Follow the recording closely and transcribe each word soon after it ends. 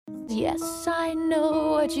Yes, I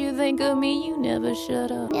know what you think of me. You never shut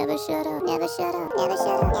up. Never shut up. Never shut up. Never shut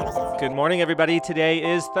up. Never shut up. Good morning, everybody. Today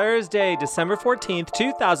is Thursday, December 14th,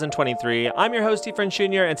 2023. I'm your host, Efren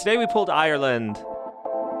Jr., and today we pulled Ireland.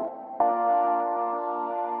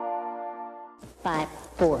 5,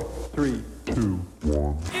 4, 3, 2,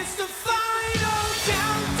 1. It's the final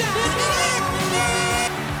countdown.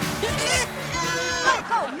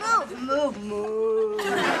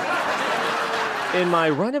 In my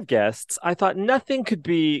run of guests, I thought nothing could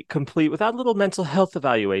be complete without a little mental health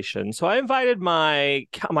evaluation. So I invited my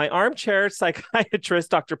armchair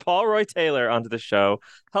psychiatrist, Dr. Paul Roy Taylor, onto the show.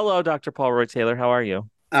 Hello, Dr. Paul Roy Taylor. How are you?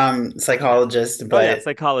 Psychologist, but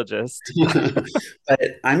psychologist.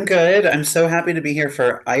 but I'm good. I'm so happy to be here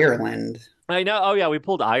for Ireland. I know. Oh, yeah, we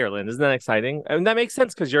pulled Ireland. Isn't that exciting? And that makes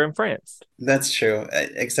sense because you're in France. That's true.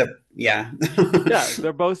 Except, yeah. Yeah,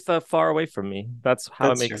 they're both far away from me. That's how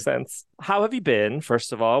That's it makes true. sense. How have you been?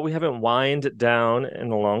 First of all, we haven't wind down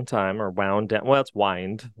in a long time, or wound down. Well, it's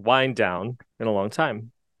wind down in a long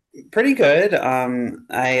time. Pretty good.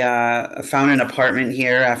 I found an apartment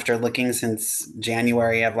here after looking since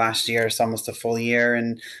January of last year, so almost a full year,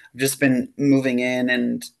 and I've just been moving in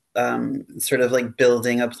and sort of like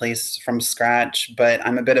building a place from scratch. But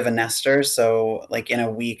I'm a bit of a nester, so like in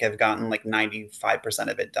a week I've gotten like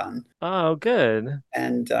 95% of it done. Oh, good.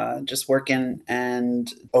 And just working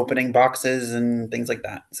and opening boxes and things like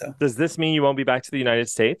that. So Does this mean you won't be back to the United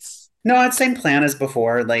States? no, it's same plan as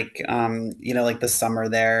before, like like the summer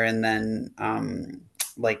there and then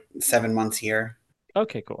like 7 months here.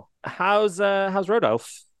 Okay, cool. How's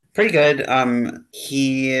Rodolphe? Pretty good.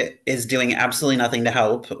 He is doing absolutely nothing to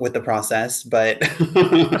help with the process, but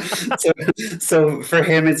so for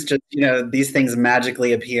him it's just, these things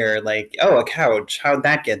magically appear like, oh, a couch. How'd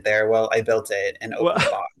that get there? Well, I built it and opened the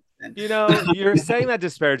box. You're saying that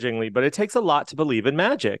disparagingly, but it takes a lot to believe in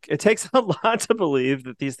magic. It takes a lot to believe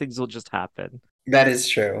that these things will just happen. That is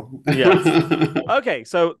true. Yes. Okay,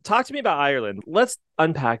 so talk to me about Ireland. Let's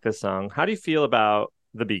unpack this song. How do you feel about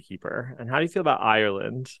The Beekeeper? And how do you feel about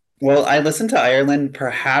Ireland? Well, I listened to Ireland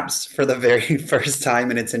perhaps for the very first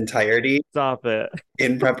time in its entirety. Stop it.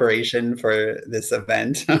 In preparation for this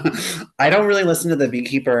event. I don't really listen to The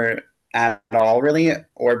Beekeeper at all, really,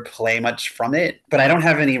 or play much from it, but I don't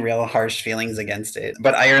have any real harsh feelings against it.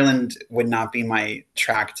 But Ireland would not be my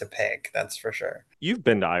track to pick, that's for sure. You've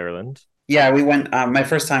been to Ireland. Yeah, we went, my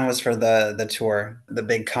first time was for the tour, the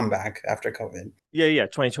big comeback after COVID. Yeah,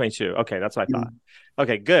 2022. Okay, that's what I thought.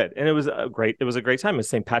 Okay, good. And it was a great time. It was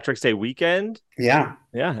St. Patrick's Day weekend. Yeah,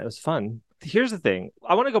 it was fun. Here's the thing.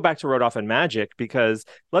 I want to go back to Rodolphe and Magic because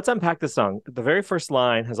let's unpack the song. The very first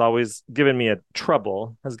line has always given me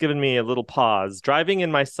has given me a little pause. Driving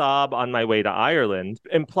in my Saab on my way to Ireland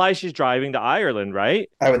implies she's driving to Ireland, right?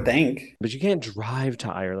 I would think. But you can't drive to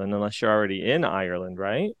Ireland unless you're already in Ireland,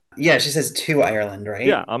 right? Yeah, she says to Ireland, right?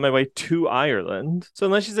 Yeah, on my way to Ireland. So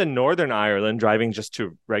unless she's in Northern Ireland, driving just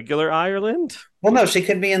to regular Ireland. Well, no, she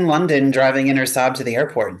could be in London driving in her Saab to the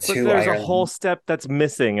airport to there's Ireland. A whole step that's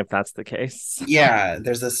missing if that's the case. Yeah,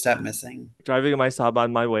 there's a step missing. Driving in my Saab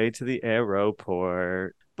on my way to the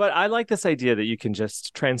aeroport. But I like this idea that you can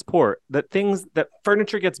just transport, that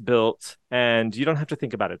furniture gets built and you don't have to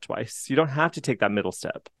think about it twice. You don't have to take that middle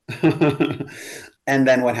step. And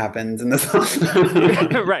then what happens in the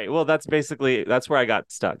song? Right. Well, that's where I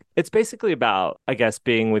got stuck. It's basically about, I guess,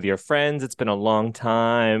 being with your friends. It's been a long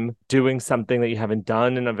time, doing something that you haven't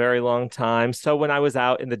done in a very long time. So when I was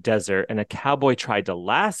out in the desert and a cowboy tried to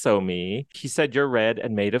lasso me, he said, "You're red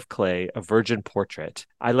and made of clay, a virgin portrait.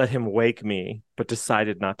 I let him wake me, but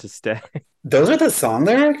decided not to stay." Those are the song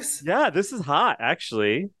lyrics? Yeah, this is hot,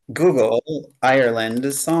 actually. Google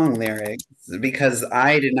Ireland song lyrics because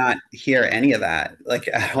I did not hear any of that, like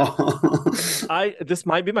at all. This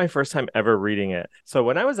might be my first time ever reading it. So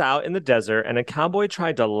when I was out in the desert and a cowboy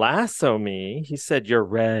tried to lasso me, he said, "You're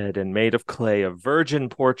red and made of clay, a virgin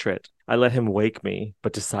portrait. I let him wake me,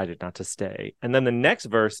 but decided not to stay." And then the next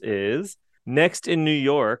verse is, "Next in New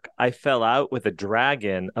York, I fell out with a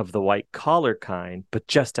dragon of the white collar kind, but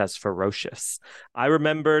just as ferocious. I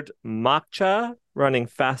remembered Makcha running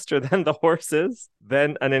faster than the horses,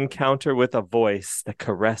 then an encounter with a voice that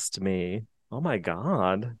caressed me." Oh my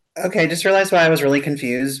God. Okay, just realized why I was really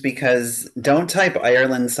confused because don't type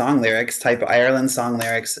Ireland song lyrics, type Ireland song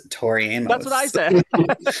lyrics Tori Amos. That's what I said.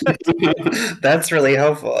 That's really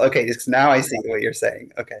helpful. Okay, just now I see what you're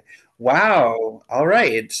saying. Okay. Wow. All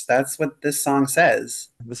right. That's what this song says.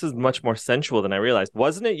 This is much more sensual than I realized.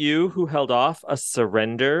 Wasn't it you who held off a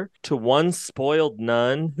surrender to one spoiled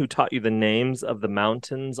nun who taught you the names of the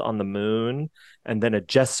mountains on the moon? And then a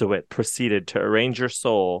Jesuit proceeded to arrange your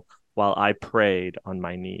soul while I prayed on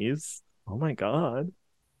my knees. Oh my God.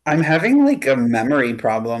 I'm having like a memory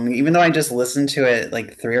problem, even though I just listened to it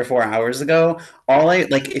like 3 or 4 hours ago. All I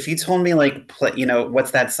like, if you told me like,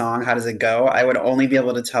 what's that song? How does it go? I would only be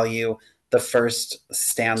able to tell you the first Two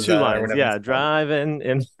stanza or lines, whatever it's yeah, called. driving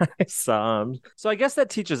in my Psalms. So I guess that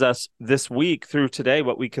teaches us this week through today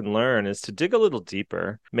what we can learn is to dig a little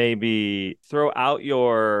deeper, maybe throw out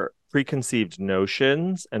your preconceived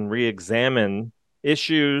notions and re-examine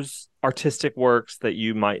issues, artistic works that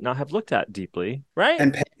you might not have looked at deeply, right?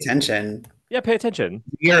 And pay attention. Yeah, pay attention.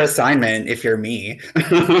 Your assignment, if you're me.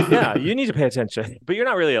 Yeah, you need to pay attention, but you're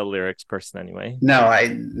not really a lyrics person anyway. No,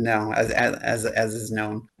 as is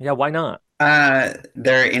known. Yeah, why not?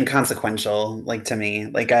 They're inconsequential, like to me.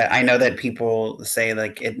 Like I know that people say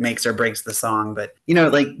like it makes or breaks the song, but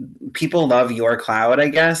like people love Your Cloud, I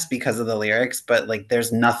guess, because of the lyrics, but like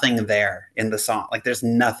there's nothing there in the song. Like there's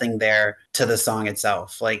nothing there to the song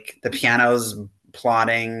itself. Like the piano's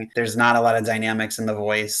plotting, there's not a lot of dynamics in the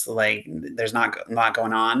voice, like there's not a lot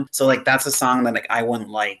going on. So like that's a song that like I wouldn't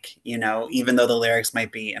like, even though the lyrics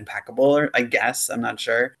might be impeccable, or I guess, I'm not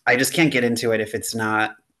sure. I just can't get into it if it's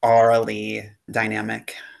not aurally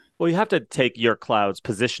dynamic. Well, you have to take Your Cloud's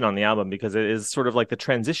position on the album because it is sort of like the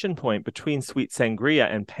transition point between Sweet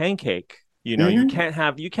Sangria and Pancake. You Mm-hmm. can't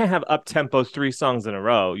have up tempo three songs in a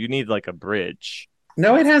row. You need like a bridge.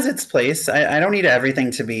 No, it has its place. I don't need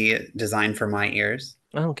everything to be designed for my ears.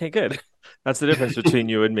 Okay, good. That's the difference between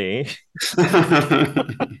you and me.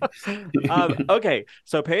 Okay,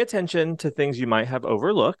 so pay attention to things you might have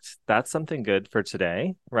overlooked. That's something good for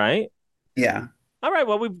today, right? Yeah. All right.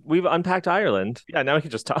 Well, we've unpacked Ireland. Yeah, now we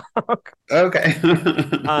can just talk. Okay.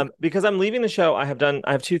 Because I'm leaving the show, I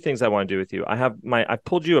have two things I want to do with you. I've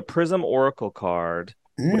pulled you a Prism Oracle card,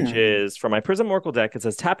 which Mm. is from my Prism Oracle deck. It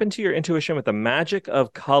says tap into your intuition with the magic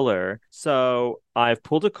of color. So I've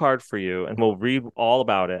pulled a card for you, and we'll read all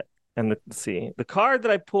about it. And let's see. The card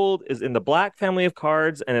that I pulled is in the Black family of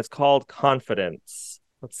cards, and it's called Confidence.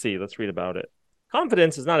 Let's see. Let's read about it.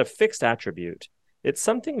 Confidence is not a fixed attribute. It's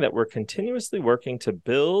something that we're continuously working to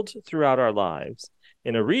build throughout our lives.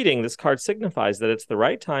 In a reading, this card signifies that it's the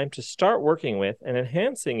right time to start working with and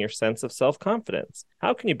enhancing your sense of self-confidence.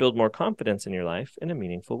 How can you build more confidence in your life in a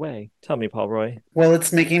meaningful way? Tell me, Paul Roy. Well,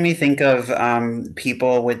 it's making me think of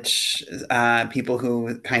people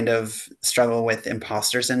who kind of struggle with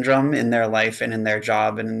imposter syndrome in their life and in their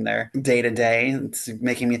job and in their day to day. It's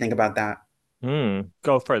making me think about that.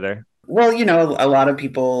 Go further. Well, a lot of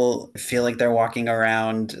people feel like they're walking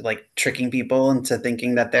around like tricking people into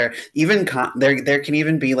thinking that they're even there can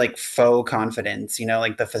even be like faux confidence,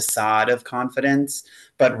 like the facade of confidence,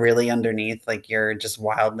 but really underneath like you're just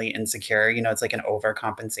wildly insecure, it's like an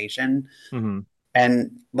overcompensation. Mm-hmm.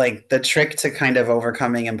 And like the trick to kind of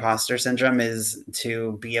overcoming imposter syndrome is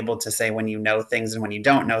to be able to say when you know things and when you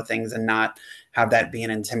don't know things and not have that be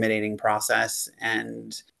an intimidating process,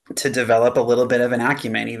 and to develop a little bit of an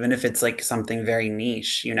acumen, even if it's like something very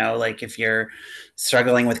niche, like if you're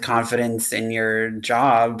struggling with confidence in your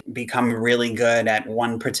job, become really good at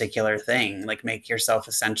one particular thing, like make yourself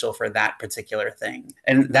essential for that particular thing.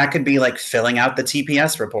 And that could be like filling out the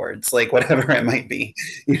TPS reports, like whatever it might be,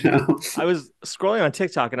 you know? I was scrolling on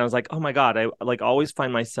TikTok and I was like, oh my God, I like always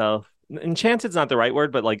find myself enchanted's not the right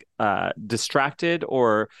word, but like distracted,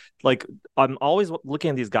 or like I'm always looking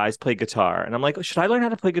at these guys play guitar and I'm like, should I learn how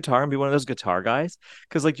to play guitar and be one of those guitar guys?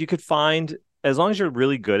 Because like you could find, as long as you're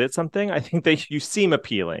really good at something, I think that you seem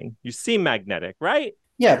appealing, you seem magnetic, right?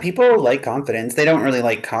 Yeah, people like confidence. They don't really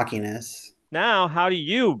like cockiness. Now, how do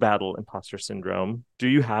you battle imposter syndrome? Do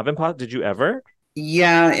you have did you ever?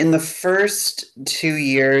 Yeah, in the first 2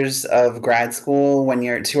 years of grad school, when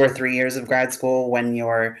you're 2 or 3 years of grad school, when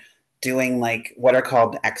you're doing like what are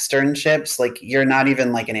called externships, like you're not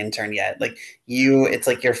even like an intern yet. Like it's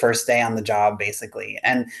like your first day on the job basically.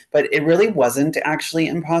 But it really wasn't actually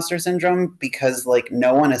imposter syndrome because like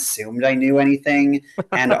no one assumed I knew anything.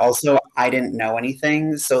 And also I didn't know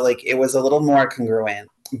anything. So like it was a little more congruent.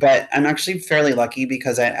 But I'm actually fairly lucky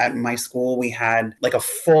because at my school we had like a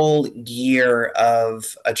full year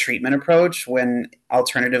of a treatment approach, when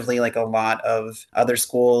alternatively like a lot of other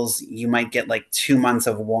schools you might get like 2 months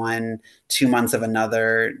of one, 2 months of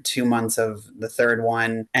another, 2 months of the third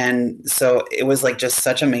one. And so it was like just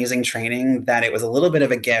such amazing training that it was a little bit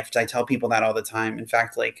of a gift. I tell people that all the time. In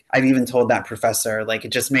fact, like I've even told that professor, like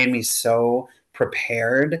it just made me so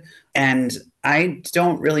prepared. And I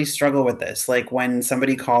don't really struggle with this. Like when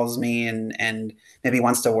somebody calls me and maybe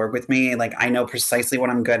wants to work with me, like I know precisely what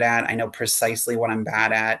I'm good at. I know precisely what I'm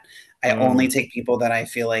bad at. I only take people that I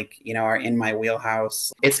feel like, are in my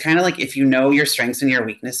wheelhouse. It's kind of like if you know your strengths and your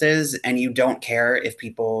weaknesses and you don't care if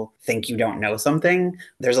people think you don't know something,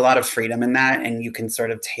 there's a lot of freedom in that. And you can sort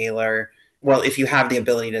of tailor, well, if you have the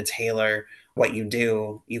ability to tailor what you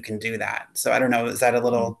do, you can do that. So I don't know, does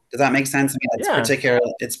that make sense? I mean,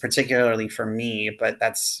 it's particularly for me, but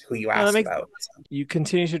that's who you No, asked about. So. You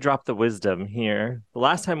continue to drop the wisdom here. The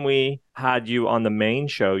last time we had you on the main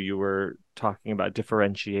show, you were talking about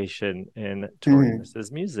differentiation in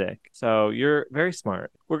Torius's music. So you're very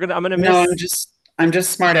smart. I'm gonna miss. No, I'm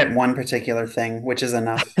just smart at one particular thing, which is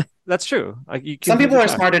enough. That's true. Some people are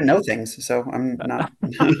smart and know things, so I'm not.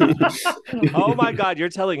 Oh my God, you're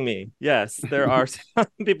telling me. Yes, there are some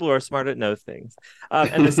people who are smart at know things.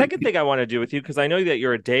 And the second thing I want to do with you, because I know that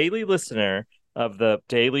you're a daily listener of the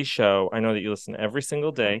Daily Show. I know that you listen every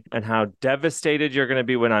single day and how devastated you're going to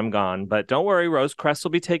be when I'm gone. But don't worry, Rose Crest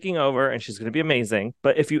will be taking over and she's going to be amazing.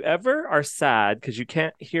 But if you ever are sad because you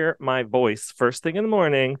can't hear my voice first thing in the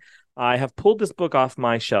morning, I have pulled this book off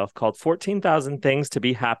my shelf called 14,000 Things to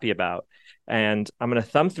Be Happy About. And I'm going to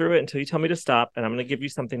thumb through it until you tell me to stop. And I'm going to give you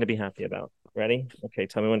something to be happy about. Ready? Okay,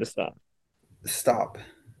 tell me when to stop. Stop.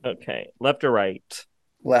 Okay, left or right?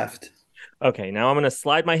 Left. Okay, now I'm going to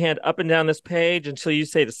slide my hand up and down this page until you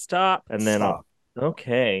say to stop. And then stop.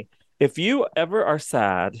 Okay. If you ever are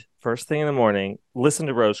sad first thing in the morning, listen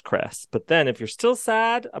to Rose Crest. But then if you're still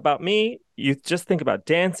sad about me, you just think about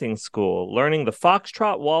dancing school, learning the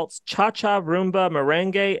foxtrot, waltz, cha-cha, rumba,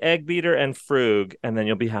 merengue, egg beater, and frug, and then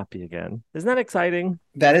you'll be happy again. Isn't that exciting?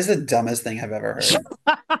 That is the dumbest thing I've ever heard.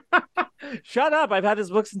 Shut up. I've had this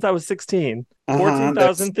book since I was 16.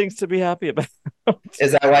 14,000 things to be happy about.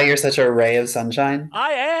 Is that why you're such a ray of sunshine?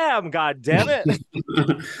 I am. God damn it.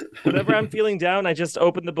 Whenever I'm feeling down, I just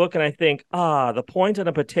open the book and I think, the point on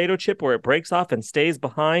a potato chip where it breaks off and stays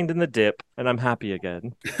behind in the dip, and I'm happy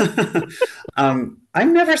again.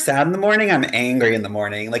 I'm never sad in the morning. I'm angry in the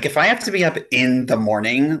morning. Like if I have to be up in the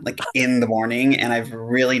morning, and I've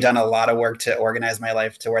really done a lot of work to organize my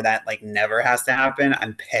life to where that never has to happen,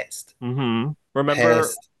 I'm pissed. Mm-hmm. Remember,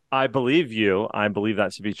 pissed. I believe you. I believe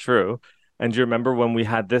that to be true. And do you remember when we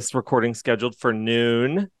had this recording scheduled for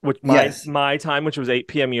noon, which my time, which was 8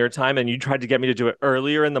 p.m. your time, and you tried to get me to do it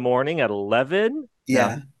earlier in the morning at 11?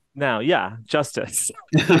 Yeah. Now, justice.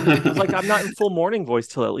 It's like I'm not in full morning voice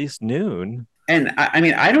till at least noon. And I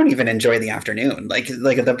mean, I don't even enjoy the afternoon. Like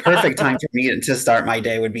the perfect time for me to start my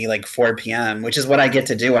day would be 4 p.m., which is what I get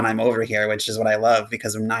to do when I'm over here, which is what I love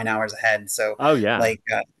because I'm 9 hours ahead. So,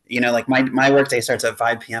 my workday starts at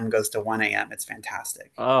 5 p.m., goes to 1 a.m. It's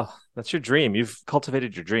fantastic. Oh, that's your dream. You've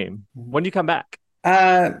cultivated your dream. When do you come back?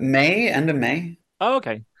 May, end of May. Oh,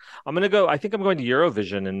 okay. I think I'm going to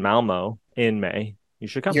Eurovision in Malmo in May. You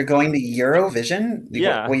should come. You're going to Eurovision?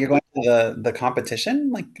 Yeah. Well, you're going to the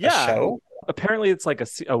competition? A show? Apparently it's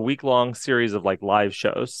a week-long series of live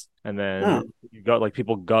shows. And then you go,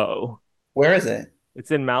 people go. Where is it? It's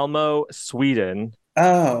in Malmo, Sweden.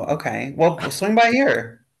 Oh, okay. Well, we'll swing by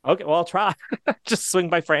here. Okay, well, I'll try. Just swing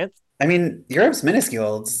by France. I mean, Europe's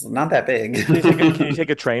minuscule. It's not that big. Can you take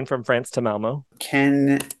a train from France to Malmo?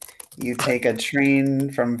 Can you take a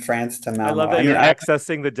train from France to Malmo? I love that you're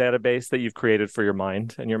accessing the database that you've created for your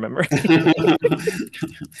mind and your memory.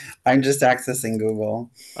 I'm just accessing Google.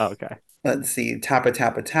 Oh, okay. Let's see. Tappa,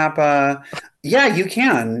 tappa, tappa. Yeah, you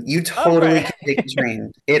can. You totally can take a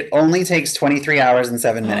train. It only takes 23 hours and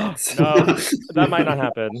 7 minutes. No, that might not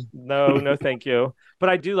happen. No, thank you. But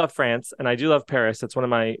I do love France and I do love Paris. It's one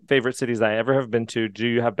of my favorite cities I ever have been to. Do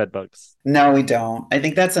you have bed bugs? No, we don't. I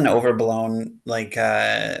think that's an overblown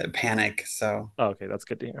panic. So okay, that's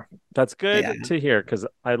good to hear. That's good to hear because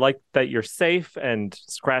I like that you're safe and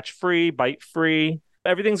scratch free, bite free.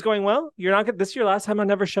 Everything's going well. You're not. This is your last time on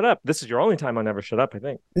Never Shut Up. This is your only time on Never Shut Up, I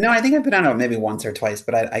think. No, I think I've been on it maybe once or twice,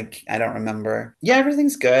 but I don't remember. Yeah,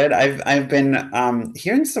 everything's good. I've been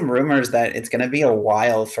hearing some rumors that it's going to be a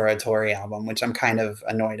while for a Tori album, which I'm kind of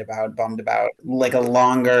annoyed about, bummed about. Like a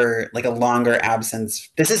longer absence.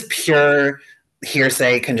 This is pure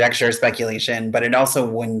hearsay, conjecture, speculation, but it also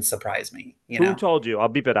wouldn't surprise me. Who told you? I'll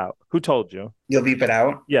beep it out. Who told you? You'll beep it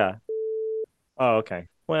out? Yeah. Oh, okay.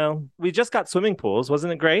 Well, we just got swimming pools.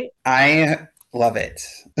 Wasn't it great? I love it.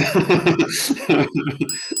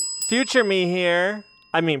 Future me here.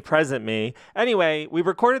 I mean, present me. Anyway, we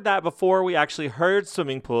recorded that before we actually heard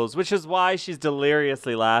swimming pools, which is why she's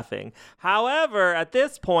deliriously laughing. However, at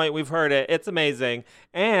this point, we've heard it. It's amazing.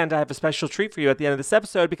 And I have a special treat for you at the end of this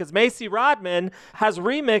episode because Macy Rodman has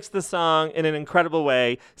remixed the song in an incredible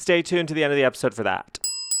way. Stay tuned to the end of the episode for that.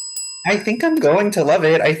 I think I'm going to love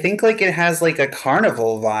it. I think like it has like a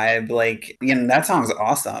carnival vibe. Like, that song's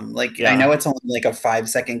awesome. Like, I know Yeah. it's only like a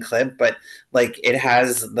 5-second clip, but like it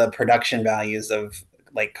has the production values of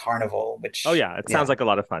like carnival, Oh which yeah, it yeah. sounds like a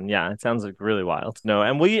lot of fun. Yeah, it sounds like really wild. No,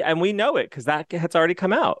 and we know it because that has already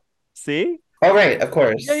come out. See? Oh right, of Yeah,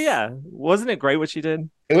 course. yeah. Wasn't it great what she did?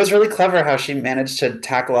 It was really clever how she managed to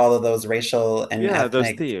tackle all of those racial and Yeah, those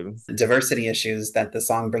ethnic themes. diversity issues that the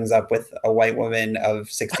song brings up with a white woman of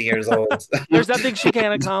 60 years old. There's nothing she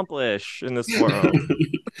can't accomplish in this world.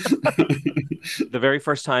 The very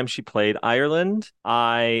first time she played Ireland,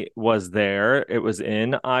 I was there. It was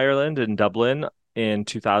in Ireland, in Dublin in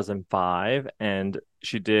 2005. And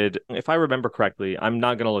she did, if I remember correctly, I'm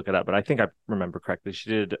not going to look it up, but I think I remember correctly. She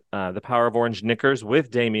did The Power of Orange Knickers with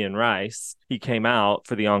Damien Rice. He came out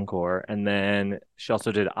for the encore. And then she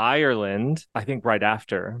also did Ireland, I think right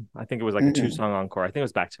after. I think it was like a Mhm. two-song encore. I think it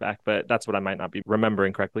was back to back, but that's what I might not be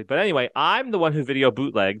remembering correctly. But anyway, I'm the one who video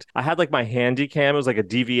bootlegged. I had like my handy cam. It was like a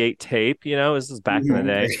DV8 tape, This is back in the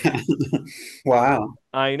day. Mhm. Wow.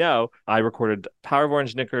 I know. I recorded Power of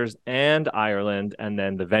Orange Knickers and Ireland, and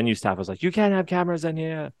then the venue staff was like, "You can't have cameras in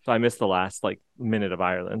here." So I missed the last like minute of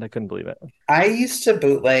Ireland. I couldn't believe it. I used to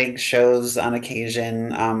bootleg shows on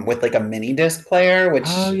occasion with like a mini disc player, Oh which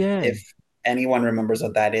yeah. if anyone remembers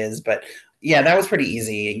what that is, but yeah, that was pretty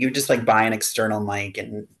easy. You just like buy an external mic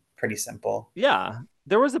and pretty simple. Yeah.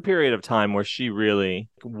 There was a period of time where she really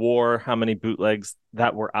wore how many bootlegs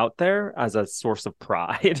that were out there as a source of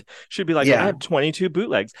pride. She'd be like, I Yeah, have 22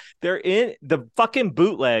 bootlegs. They're in the fucking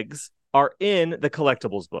bootlegs are in the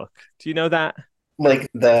collectibles book. Do you know that? like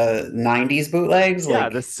the 90s bootlegs, Yeah,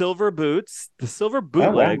 like the silver oh wow,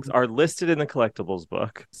 bootlegs are listed in the collectibles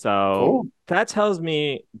book. So cool. that tells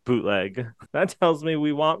me bootleg. That tells me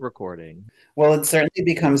we want recording. Well, it certainly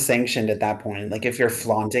becomes sanctioned at that point. Like if you're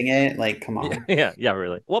flaunting it, like come Yeah, on. yeah, yeah,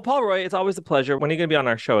 really. Well, Paul Roy, it's always a pleasure. When are you going to be on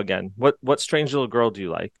our show again? What strange little girl do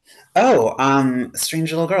you like? Oh,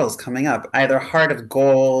 Strange Little Girls coming up. Either Heart of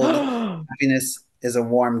Gold, Happiness is a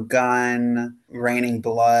Warm Gun, Raining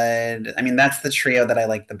Blood. I mean, that's the trio that I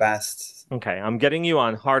like the best. Okay, I'm getting you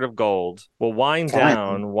on Heart of Gold. Well,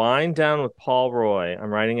 Fine. wind down with Paul Roy. I'm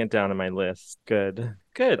writing it down in my list. Good,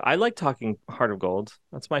 good. I like talking Heart of Gold.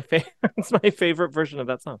 That's my favorite. That's my favorite version of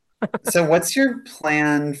that song. So, what's your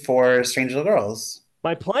plan for Strange Little Girls?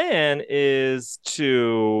 My plan is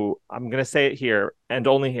to, I'm going to say it here and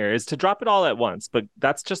only here, is to drop it all at once. But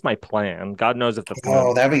that's just my plan. God knows if that's going to,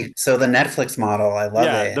 Oh, that'd be so the Netflix model. I love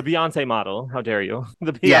yeah, it. the Beyonce model. How dare you?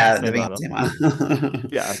 The Yeah, the Beyonce model. Beyonce model.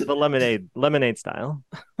 Yeah, the lemonade style.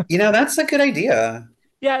 That's a good idea.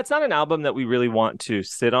 Yeah, it's not an album that we really want to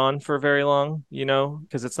sit on for very long,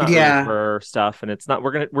 because it's not really Yeah. her stuff, and it's not.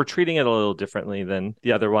 We're treating it a little differently than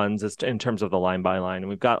the other ones, as in terms of the line by line. And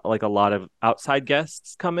we've got like a lot of outside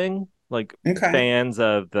guests coming, like Okay. fans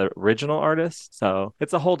of the original artist. So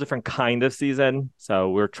it's a whole different kind of season.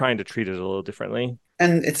 So we're trying to treat it a little differently.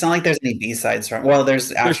 And it's not like there's any B-sides from. Well, there's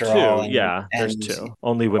There's After All two, and yeah, there's and two. Only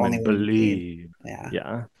Only women Women Bleed. believe. Yeah.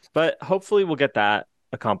 Yeah, but hopefully we'll get that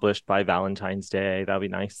accomplished by Valentine's Day. That'll be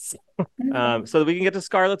nice. So that we can get to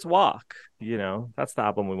Scarlet's Walk. That's the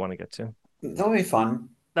album we want to get to. That'll be fun.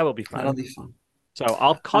 That will be That'll fun. be fun. So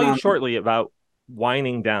I'll call you Um, shortly about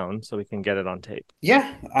winding down so we can get it on tape.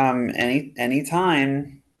 yeah.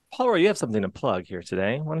 Anytime. Paul, you have something to plug here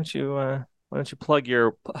today. Why don't you plug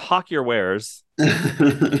your hawk your wares?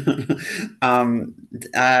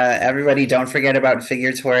 Everybody, don't forget about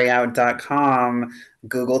figuretoryout.com.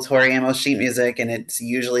 Google Tori Amos sheet music, and it's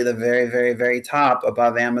usually the very, very, very top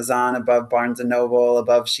above Amazon, above Barnes and Noble,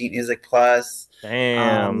 above Sheet Music Plus.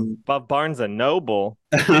 Damn. Um, Above Barnes and Noble.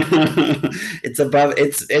 it's above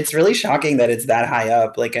it's really shocking that it's that high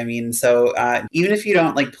up. Like, I mean, so even if you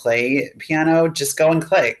don't like play piano, just go and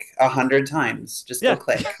click 100 times. Just go Yeah.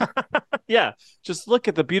 click. Yeah. Just look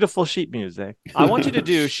at the beautiful sheet music. I want you to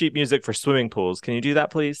do sheet music for swimming pools. Can you do that,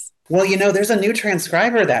 please? Well, there's a new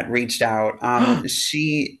transcriber that reached out.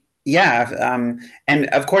 Yeah, and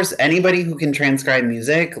of course, anybody who can transcribe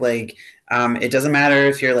music, like, it doesn't matter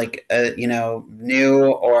if you're like, new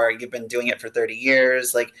or you've been doing it for 30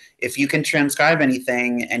 years. Like, if you can transcribe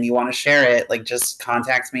anything and you want to share it, like, just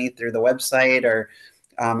contact me through the website, or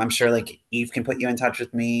I'm sure like Eve can put you in touch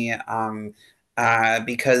with me.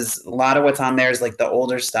 Because a lot of what's on there is like the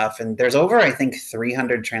older stuff, and there's over I think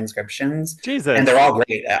 300 transcriptions, and they're Jesus. all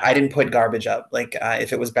great. I didn't put garbage up. Like,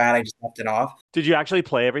 if it was bad, I just left it off. Did you actually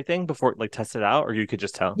play everything before, like, test it out, or you could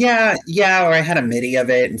just tell? Yeah, yeah, or I had a MIDI of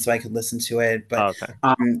it, and so I could listen to it. Oh, But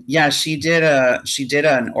okay. yeah, she did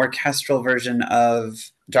an orchestral version of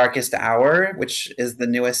Darkest Hour, which is the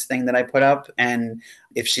newest thing that I put up. And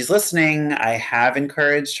if she's listening, I have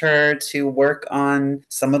encouraged her to work on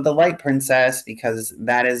some of the Light Princess because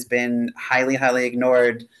that has been highly, highly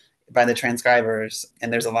ignored by the transcribers,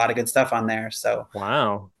 and there's a lot of good stuff on there. So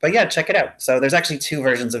Wow. but yeah, check it out. So there's actually 2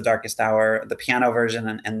 versions of Darkest Hour, the piano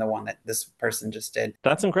version and the one that this person just did.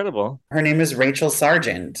 That's incredible. Her name is Rachel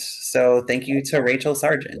Sargent. So thank you to Rachel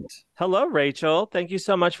Sargent. Hello, Rachel. Thank you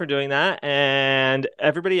so much for doing that. And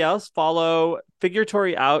everybody else, follow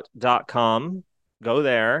figuratoryout.com. Go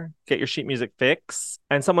there, get your sheet music fix.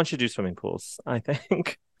 And someone should do swimming pools, I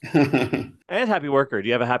think. And Happy Worker. Do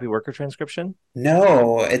you have a Happy Worker transcription?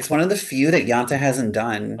 No, it's one of the few that Yanta hasn't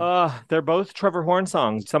done. They're both Trevor Horn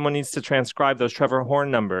songs. Someone needs to transcribe those Trevor Horn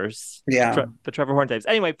numbers. Yeah. The Trevor Horn tapes.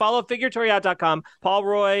 Anyway, follow figuratoryout.com. Paul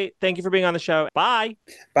Roy, thank you for being on the show. Bye.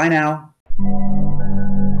 Bye now.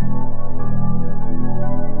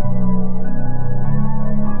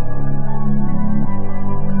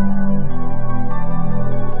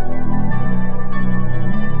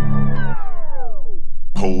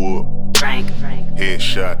 Pull up, Frank,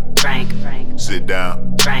 headshot, Frank, sit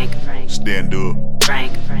down, Frank, stand up,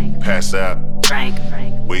 Frank, pass out, Frank,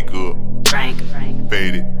 wake up, Frank,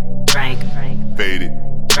 fade it, Frank, fade it.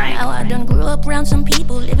 Now I done grew up around some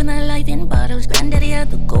people living their life in bottles. Granddaddy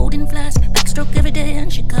had the golden flask, backstroke every day in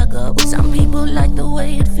Chicago. Some people like the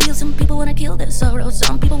way it feels, some people wanna kill their sorrow.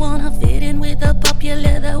 Some people wanna fit in with the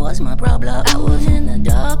popular, that was my problem. I was in the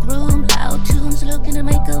dark room, loud tunes, looking to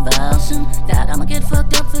make a vow soon. Thought I'ma get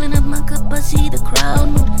fucked up, filling up my cup, I see the crowd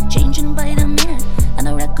mood changing by the minute, and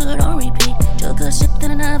the record on repeat. Took a sip,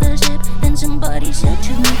 then another sip, then somebody said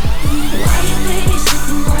to me, why you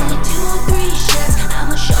babysitting, only 2 or 3 shots?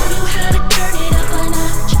 I'ma show you how to turn it up a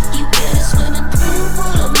notch. You get a swimming pool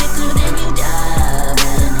full of liquor, then you dive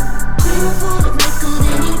in. Pool full of liquor,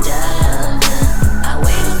 then you dive in. I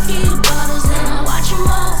wave a few bottles, then I watch them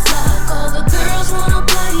all flock. All the girls wanna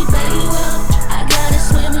play, baby, well, I got a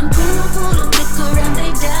swimming pool full of liquor, and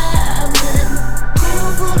they dive in.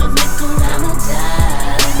 Pool full of liquor, I'ma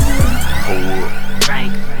dive in. Pull up,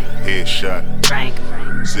 Frank, headshot, Frank,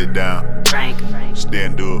 sit down, Frank,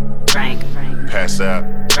 stand up, Frank, pass out,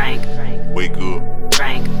 Frank, wake up,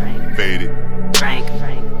 Frank, fade it, Frank,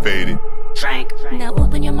 fade it. Frank. Now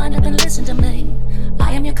open your mind up and listen to me.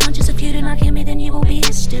 I am your conscience. If you do not hear me, then you won't be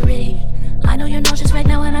history. I know you're nauseous right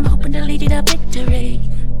now, and I'm hoping to lead you to victory.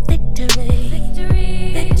 Victory.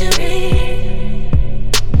 Victory. Victory.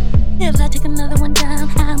 If I take another one down,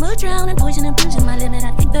 I'ma drown in poison and bruising my limit.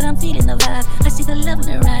 I think that I'm feeling the vibe. I see the love in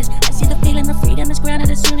her eyes. I see the feeling of freedom is grounded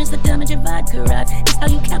as soon as the damage of vodka arrives. It's how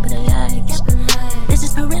you capitalize. This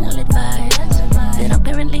is parental advice. Then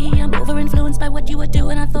apparently I'm over influenced by what you were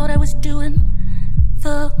doing. I thought I was doing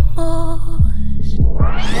the most.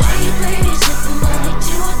 Why you babysitting, only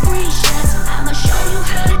 2 or 3 shots? I'ma show you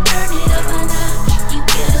how to turn it up a notch. You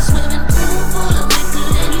get a swimming pool full of liquor,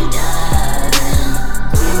 then you dive in.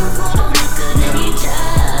 Pool full of liquor, then you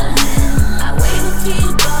dive in. I wave a few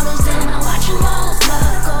bottles, then I watch them all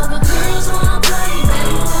flock. All the girls wanna play,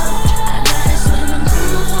 baby, watch. I got a swimming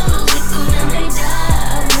pool full of liquor, and they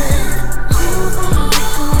dive in. Pool full of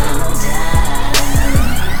liquor, and they dive in.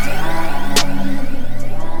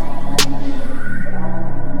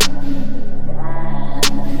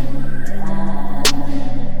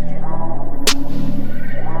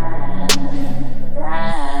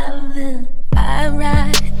 I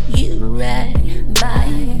ride, you ride, buy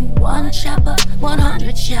 1 chopper,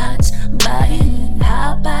 100 shots, buy.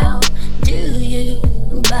 How about do you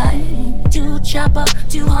buy 2 chopper,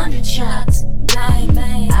 200 shots, buy.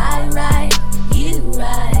 I ride, you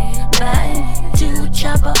ride, buy 2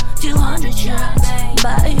 chopper, 200 shots,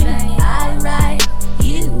 buy. I ride,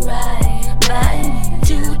 you ride, buy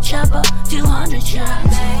 2 chopper, 200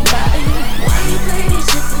 shots, buy. Why you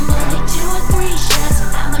babysitting, only 2 or 3 shots?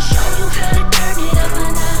 I'ma show you how to turn it up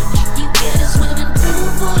a notch. You get a swimming pool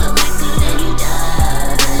full of liquor, then you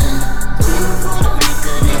dive in. Pool full of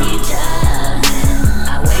liquor, then you dive in.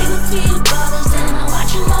 I wave a few bottles, then I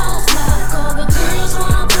watch them all flock. All the girls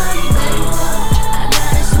wanna play, baby, watch. I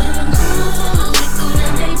got a swimming pool full of liquor,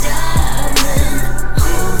 and they dive in.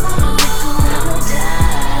 Pool full of liquor, and they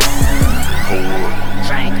dive in. Pull up,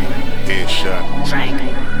 Frank, headshot, Frank,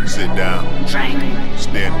 sit down, Frank,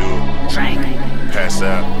 stand up, Frank, pass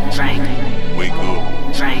out, Frank, wake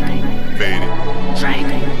up, Frank, fade it, Frank,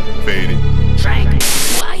 fade it. Frank.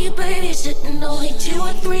 Why you babysitting, only 2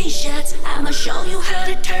 or 3 shots? I'ma show you how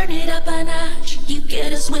to turn it up a notch. You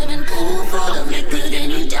get a swimming pool full of liquor,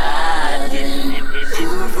 then you dive in.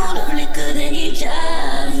 Pool full of liquor, then you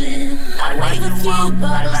dive in. I wave a few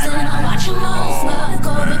bottles, then I watch them all flock.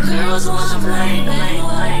 All the girls wanna play, baby,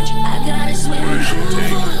 why swimming pool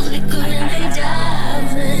full of liquor and they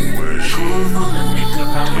diving. Pool full of liquor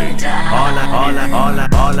and we diving.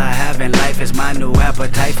 All I have in life is my new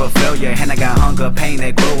appetite for failure. And I got hunger, pain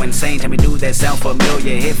that grow insane. Tell me, do that sound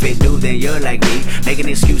familiar? If it do, then you're like me. Make an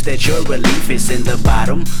excuse that your relief is in the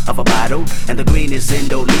bottom of a bottle, and the green is in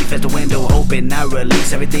the leaf. As the window open, I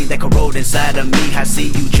release everything that corrode inside of me. I see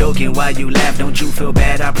you choking while you laugh. Don't you feel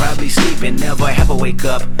bad? I probably sleep and never ever wake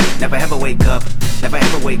up. Never ever wake up. Never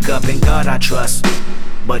ever wake up. In God I trust.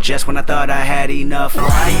 But just when I thought I had enough,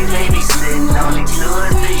 why you babysitting? Only 2 or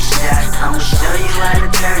 3 shots. I'ma show you how to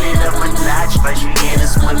turn it up a notch. First you get a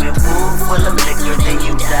swimming pool full of liquor, then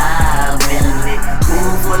you dive in it.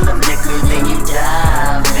 Pool full of liquor, then you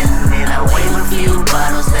dive in it. I wave a few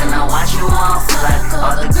bottles, then I watch you all fly.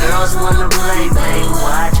 All the girls wanna play, they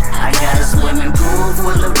watch. I got a swimming pool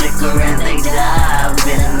full of liquor and they dive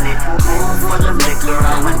in it. Pool full of liquor,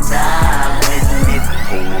 I'ma dive in it.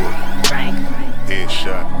 Frank.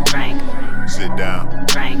 Headshot. Frank. Sit down.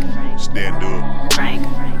 Frank. Stand up. Frank.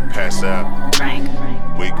 Pass out. Frank.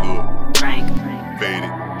 Wake up. Frank. Fade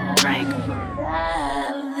it. Frank.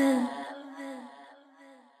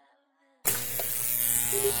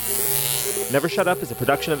 Never Shut Up is a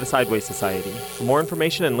production of the Sideways Society. For more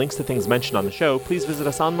information and links to things mentioned on the show, please visit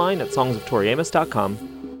us online at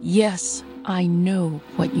songsoftoriamos.com. Yes, I know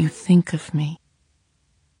what you think of me.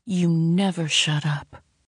 You never shut up.